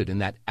invested in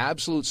that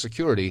absolute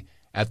security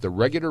at the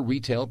regular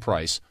retail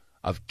price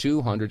of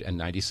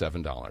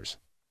 $297.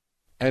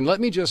 And let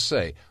me just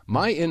say,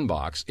 my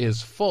inbox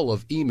is full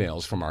of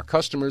emails from our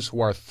customers who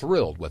are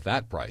thrilled with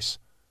that price,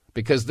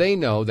 because they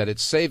know that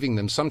it's saving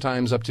them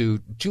sometimes up to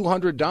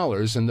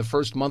 $200 in the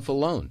first month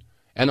alone,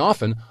 and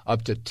often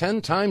up to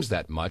 10 times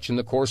that much in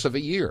the course of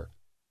a year.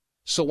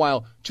 So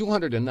while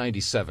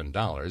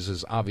 $297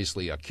 is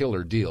obviously a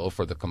killer deal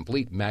for the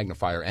complete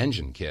Magnifier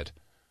engine kit,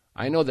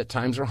 I know that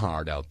times are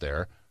hard out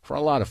there for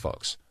a lot of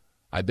folks.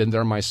 I've been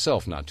there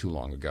myself not too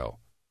long ago.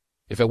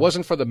 If it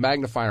wasn't for the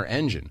Magnifier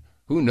engine,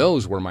 who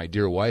knows where my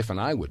dear wife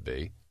and I would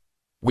be?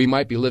 We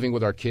might be living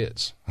with our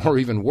kids, or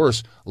even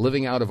worse,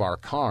 living out of our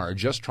car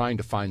just trying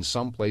to find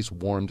someplace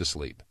warm to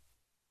sleep.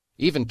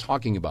 Even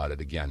talking about it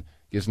again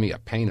gives me a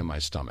pain in my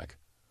stomach,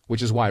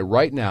 which is why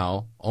right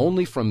now,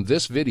 only from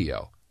this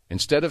video,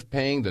 instead of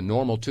paying the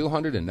normal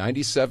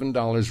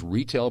 $297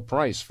 retail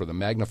price for the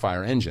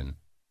Magnifier engine,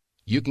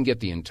 you can get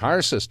the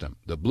entire system,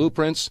 the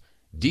blueprints,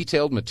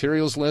 detailed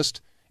materials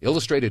list,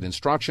 illustrated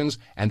instructions,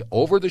 and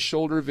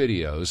over-the-shoulder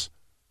videos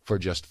for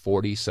just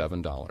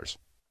 $47.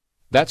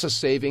 That's a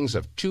savings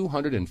of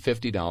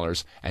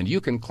 $250, and you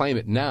can claim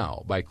it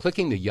now by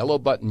clicking the yellow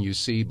button you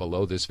see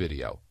below this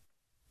video.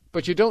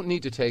 But you don't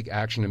need to take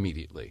action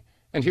immediately,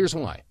 and here's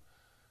why.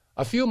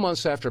 A few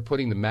months after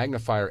putting the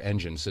Magnifier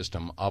engine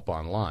system up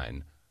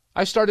online,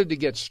 I started to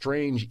get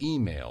strange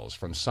emails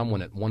from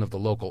someone at one of the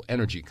local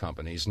energy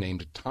companies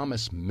named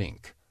Thomas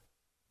Mink.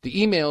 The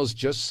emails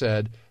just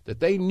said that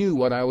they knew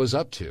what I was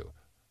up to,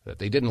 that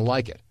they didn't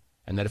like it,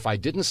 and that if I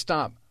didn't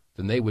stop,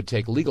 then they would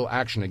take legal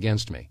action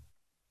against me.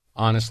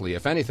 Honestly,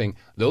 if anything,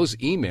 those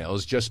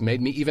emails just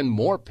made me even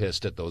more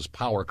pissed at those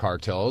power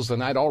cartels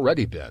than I'd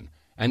already been,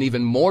 and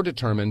even more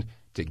determined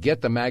to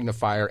get the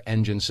Magnifier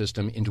engine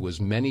system into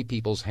as many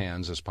people's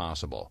hands as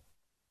possible.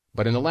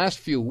 But in the last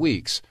few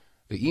weeks,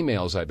 the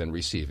emails I've been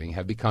receiving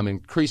have become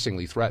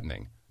increasingly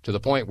threatening, to the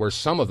point where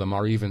some of them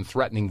are even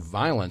threatening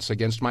violence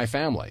against my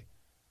family.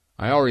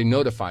 I already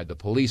notified the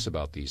police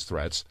about these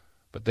threats,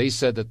 but they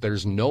said that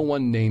there's no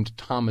one named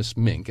Thomas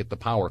Mink at the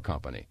power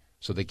company,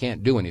 so they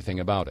can't do anything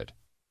about it.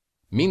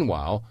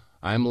 Meanwhile,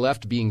 I'm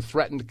left being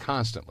threatened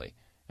constantly,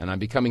 and I'm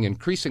becoming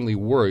increasingly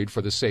worried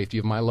for the safety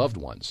of my loved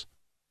ones.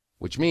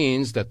 Which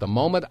means that the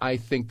moment I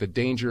think the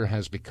danger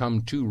has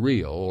become too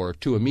real or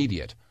too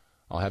immediate,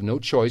 I'll have no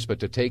choice but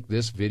to take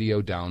this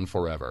video down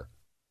forever.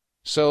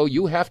 So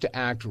you have to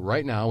act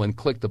right now and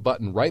click the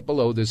button right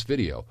below this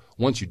video.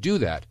 Once you do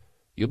that,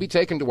 you'll be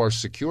taken to our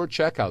secure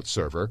checkout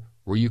server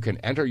where you can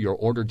enter your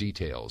order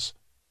details.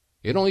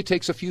 It only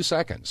takes a few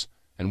seconds,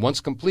 and once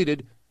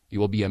completed, you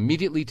will be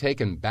immediately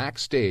taken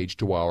backstage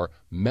to our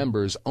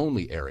Members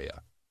Only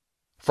area.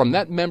 From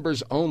that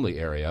Members Only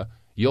area,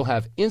 you'll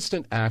have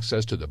instant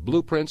access to the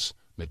blueprints,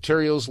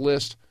 materials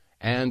list,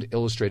 and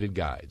illustrated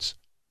guides,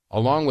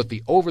 along with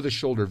the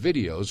over-the-shoulder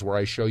videos where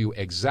I show you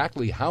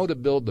exactly how to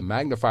build the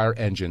Magnifier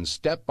engine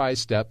step by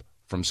step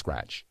from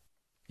scratch.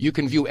 You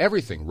can view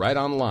everything right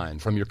online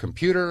from your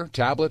computer,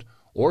 tablet,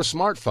 or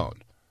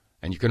smartphone,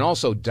 and you can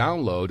also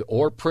download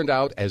or print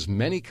out as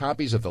many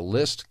copies of the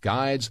list,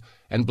 guides,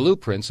 and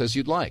blueprints as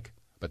you'd like.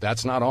 But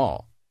that's not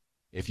all.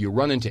 If you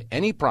run into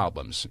any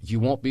problems, you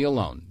won't be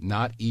alone,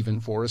 not even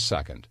for a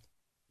second,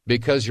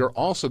 because you're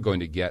also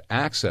going to get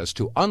access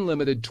to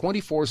unlimited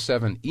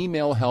 24/7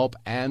 email help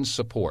and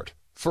support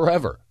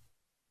forever.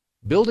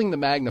 Building the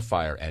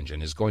Magnifier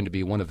engine is going to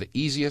be one of the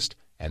easiest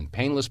and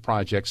painless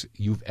projects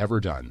you've ever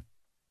done.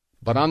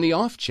 But on the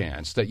off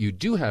chance that you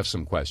do have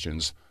some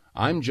questions,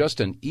 I'm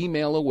just an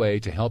email away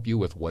to help you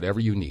with whatever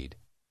you need.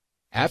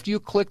 After you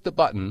click the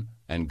button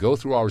and go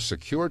through our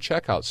secure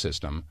checkout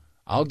system,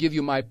 I'll give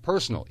you my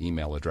personal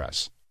email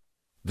address.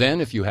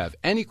 Then, if you have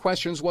any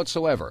questions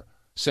whatsoever,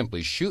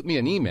 simply shoot me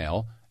an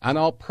email and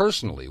I'll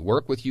personally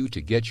work with you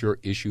to get your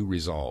issue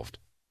resolved.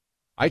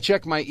 I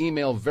check my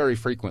email very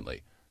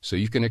frequently, so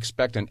you can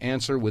expect an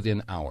answer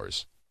within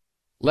hours.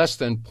 Less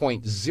than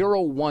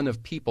 0.01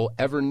 of people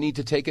ever need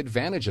to take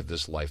advantage of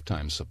this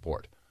lifetime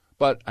support,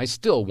 but I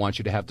still want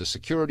you to have the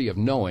security of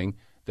knowing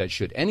that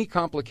should any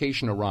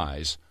complication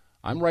arise,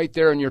 I'm right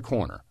there in your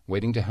corner,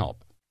 waiting to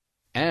help.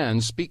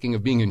 And speaking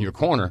of being in your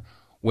corner,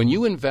 when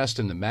you invest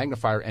in the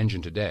Magnifier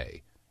engine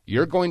today,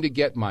 you're going to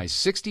get my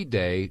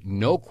 60-day,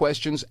 no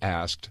questions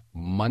asked,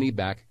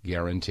 money-back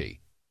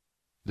guarantee.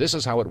 This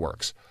is how it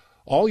works.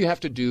 All you have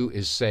to do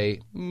is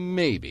say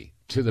maybe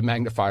to the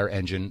Magnifier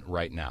engine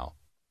right now.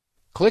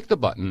 Click the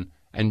button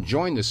and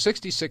join the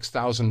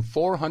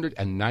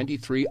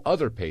 66,493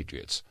 other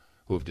patriots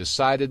who have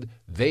decided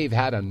they've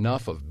had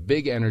enough of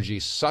big energy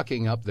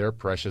sucking up their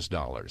precious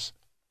dollars.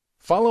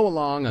 Follow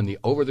along on the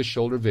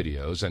over-the-shoulder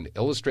videos and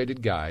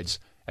illustrated guides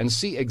and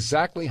see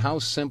exactly how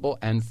simple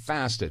and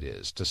fast it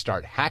is to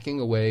start hacking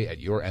away at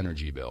your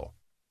energy bill.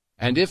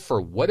 And if for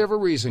whatever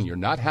reason you're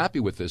not happy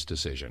with this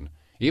decision,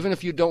 even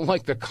if you don't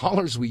like the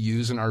colors we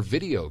use in our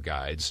video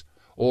guides,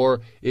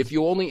 or if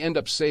you only end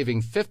up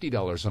saving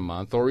 $50 a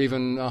month or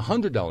even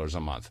 $100 a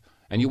month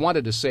and you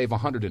wanted to save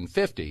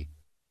 $150,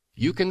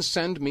 you can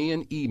send me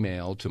an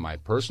email to my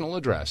personal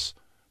address,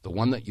 the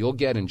one that you'll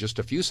get in just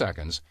a few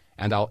seconds,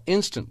 and I'll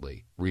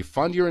instantly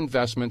refund your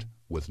investment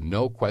with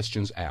no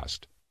questions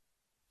asked.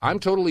 I'm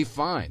totally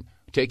fine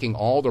taking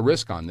all the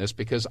risk on this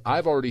because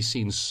I've already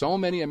seen so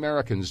many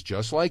Americans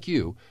just like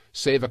you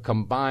save a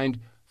combined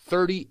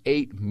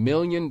 $38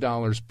 million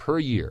per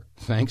year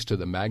thanks to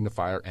the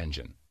Magnifier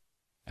engine.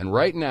 And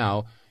right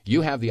now, you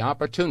have the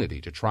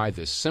opportunity to try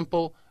this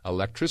simple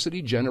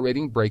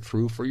electricity-generating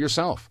breakthrough for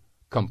yourself,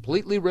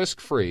 completely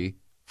risk-free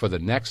for the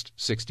next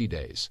 60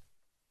 days.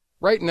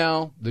 Right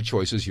now, the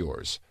choice is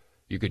yours.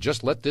 You could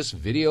just let this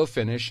video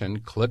finish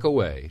and click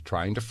away,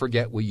 trying to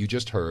forget what you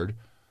just heard.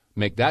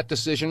 Make that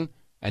decision,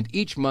 and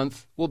each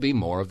month will be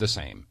more of the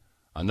same.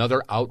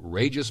 Another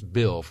outrageous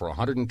bill for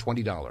 $120,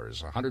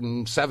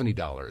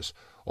 $170,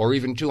 or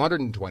even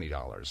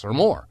 $220 or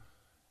more.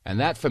 And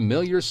that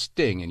familiar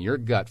sting in your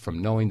gut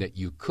from knowing that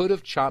you could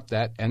have chopped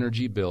that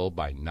energy bill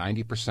by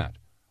 90%,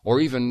 or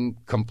even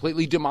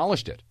completely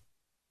demolished it,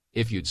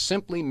 if you'd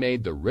simply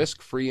made the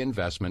risk-free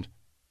investment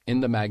in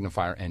the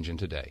Magnifier engine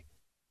today.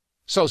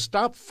 So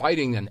stop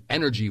fighting an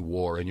energy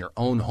war in your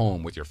own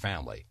home with your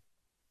family.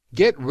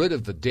 Get rid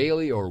of the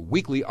daily or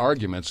weekly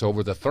arguments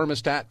over the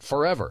thermostat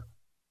forever.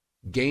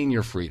 Gain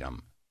your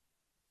freedom.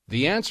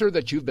 The answer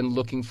that you've been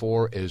looking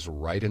for is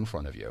right in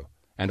front of you,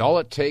 and all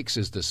it takes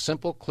is the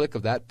simple click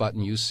of that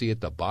button you see at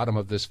the bottom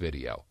of this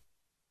video.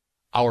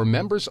 Our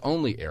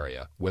members-only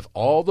area, with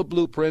all the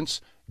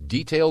blueprints,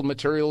 detailed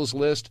materials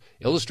list,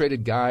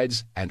 illustrated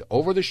guides, and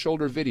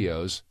over-the-shoulder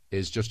videos,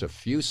 is just a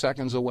few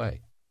seconds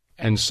away.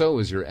 And so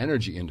is your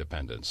energy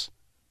independence.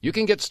 You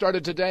can get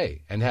started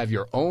today and have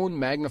your own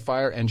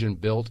Magnifier engine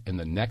built in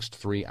the next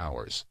 3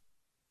 hours.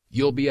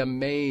 You'll be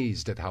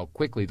amazed at how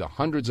quickly the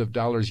hundreds of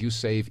dollars you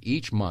save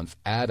each month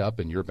add up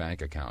in your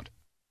bank account.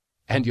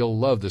 And you'll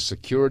love the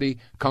security,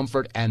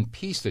 comfort, and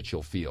peace that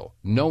you'll feel,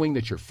 knowing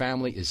that your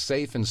family is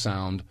safe and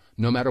sound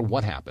no matter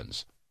what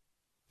happens.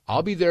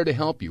 I'll be there to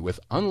help you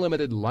with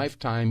unlimited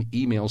lifetime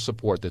email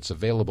support that's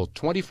available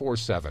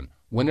 24/7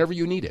 whenever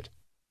you need it.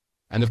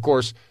 And of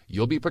course,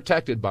 you'll be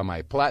protected by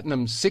my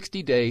Platinum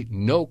 60-day,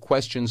 no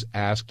questions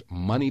asked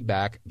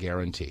money-back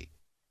guarantee.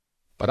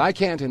 But I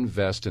can't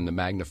invest in the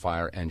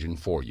Magnifier engine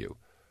for you.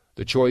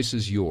 The choice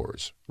is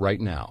yours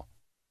right now.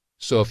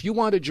 So if you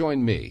want to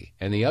join me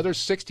and the other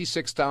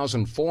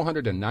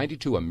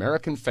 66,492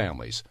 American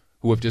families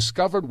who have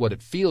discovered what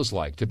it feels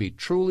like to be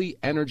truly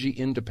energy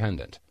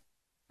independent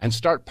and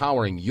start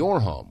powering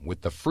your home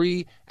with the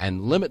free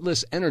and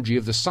limitless energy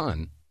of the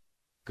sun,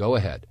 go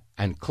ahead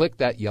and click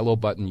that yellow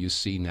button you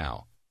see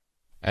now.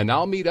 And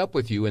I'll meet up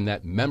with you in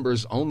that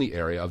members-only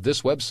area of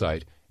this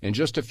website in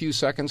just a few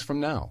seconds from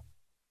now.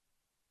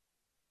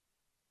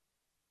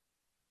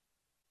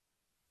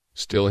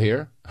 Still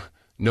here?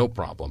 No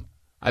problem.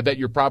 I bet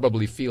you're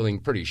probably feeling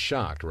pretty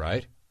shocked,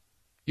 right?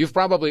 You've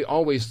probably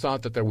always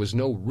thought that there was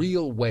no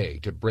real way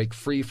to break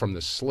free from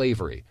the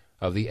slavery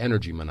of the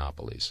energy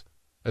monopolies,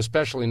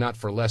 especially not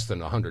for less than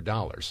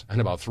 $100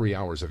 and about 3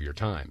 hours of your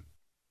time.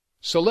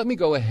 So let me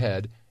go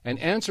ahead and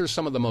answer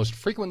some of the most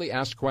frequently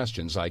asked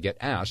questions I get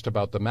asked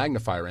about the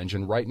Magnifier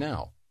engine right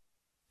now.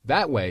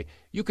 That way,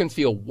 you can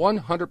feel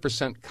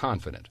 100%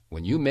 confident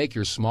when you make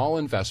your small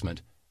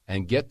investment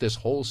and get this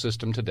whole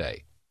system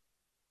today.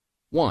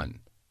 1.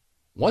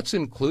 What's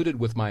included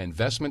with my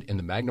investment in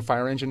the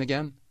Magnifier engine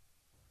again?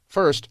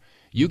 First,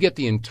 you get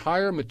the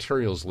entire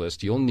materials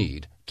list you'll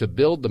need to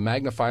build the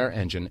Magnifier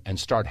engine and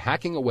start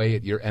hacking away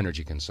at your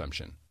energy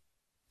consumption.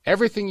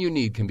 Everything you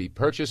need can be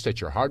purchased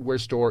at your hardware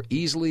store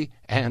easily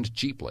and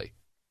cheaply.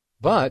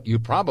 But you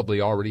probably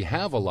already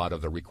have a lot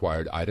of the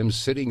required items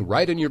sitting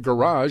right in your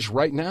garage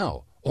right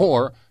now,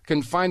 or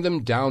can find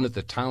them down at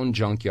the town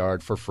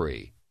junkyard for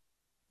free.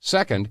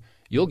 Second,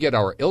 you'll get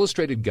our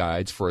illustrated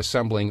guides for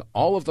assembling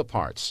all of the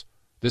parts.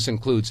 This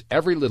includes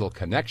every little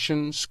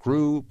connection,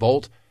 screw,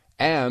 bolt,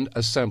 and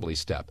assembly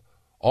step,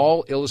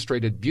 all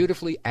illustrated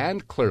beautifully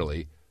and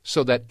clearly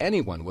so that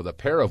anyone with a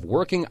pair of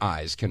working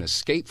eyes can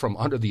escape from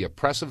under the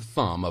oppressive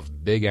thumb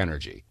of big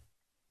energy.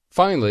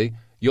 Finally,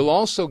 you'll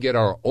also get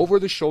our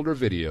over-the-shoulder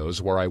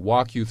videos where I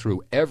walk you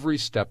through every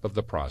step of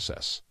the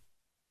process.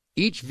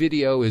 Each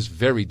video is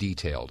very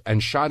detailed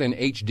and shot in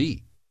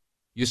HD.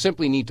 You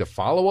simply need to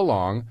follow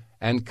along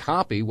and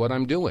copy what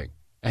I'm doing,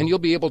 and you'll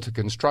be able to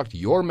construct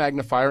your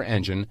Magnifier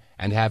engine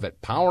and have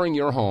it powering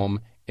your home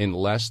in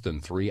less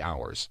than 3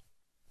 hours.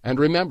 And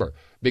remember,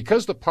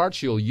 because the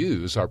parts you'll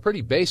use are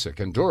pretty basic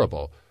and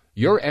durable,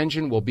 your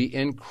engine will be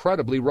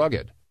incredibly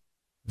rugged.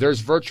 There's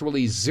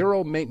virtually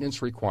zero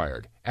maintenance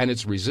required, and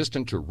it's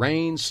resistant to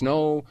rain,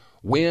 snow,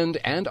 wind,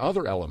 and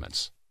other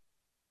elements.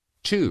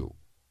 2.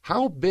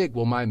 How big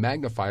will my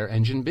Magnifier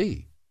engine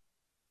be?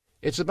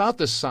 It's about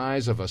the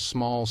size of a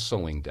small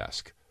sewing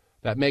desk.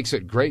 That makes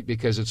it great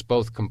because it's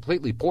both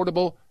completely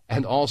portable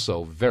and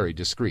also very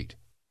discreet.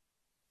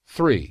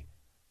 3.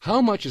 How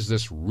much is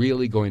this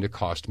really going to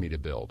cost me to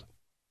build?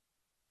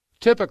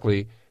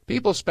 Typically,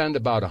 people spend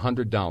about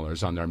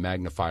 $100 on their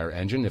Magnifier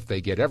engine if they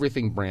get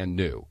everything brand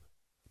new.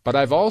 But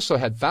I've also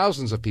had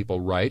thousands of people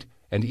write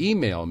and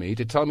email me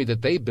to tell me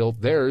that they built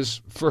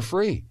theirs for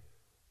free.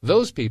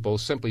 Those people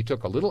simply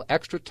took a little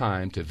extra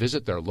time to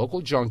visit their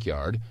local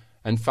junkyard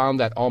and found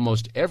that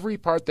almost every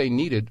part they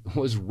needed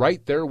was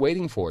right there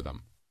waiting for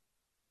them.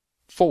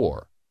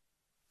 4.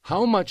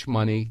 How much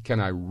money can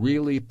I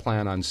really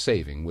plan on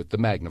saving with the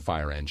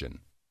Magnifier engine?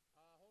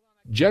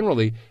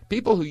 Generally,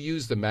 people who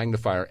use the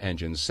Magnifier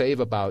engine save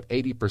about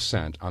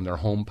 80% on their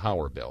home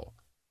power bill.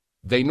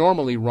 They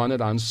normally run it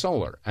on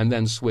solar and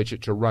then switch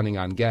it to running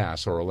on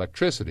gas or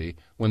electricity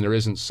when there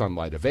isn't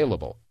sunlight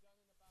available.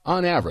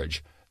 On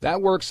average,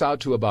 that works out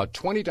to about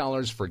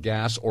 $20 for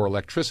gas or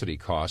electricity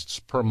costs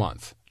per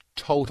month,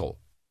 total.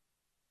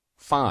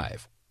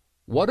 5.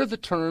 What are the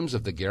terms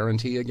of the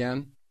guarantee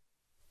again?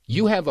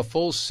 You have a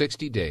full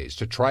 60 days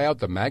to try out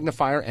the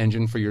Magnifier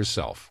engine for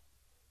yourself.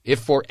 If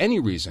for any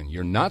reason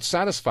you're not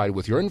satisfied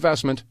with your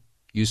investment,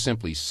 you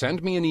simply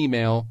send me an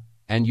email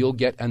and you'll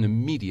get an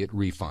immediate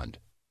refund.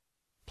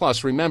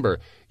 Plus, remember,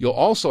 you'll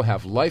also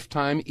have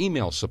lifetime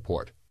email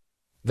support.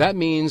 That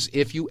means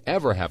if you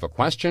ever have a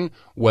question,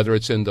 whether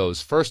it's in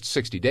those first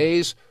 60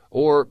 days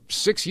or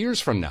 6 years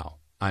from now,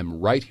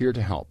 I'm right here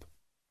to help.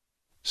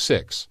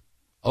 6.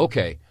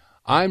 Okay,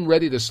 I'm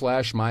ready to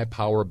slash my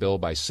power bill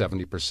by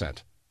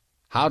 70%.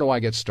 How do I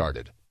get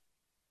started?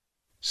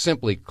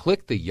 Simply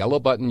click the yellow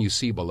button you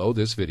see below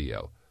this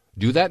video.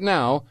 Do that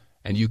now,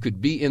 and you could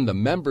be in the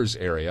members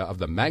area of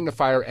the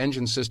Magnifier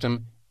engine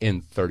system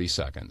in 30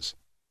 seconds.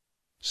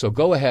 So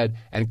go ahead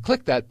and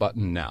click that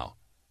button now,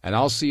 and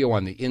I'll see you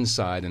on the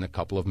inside in a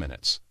couple of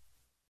minutes.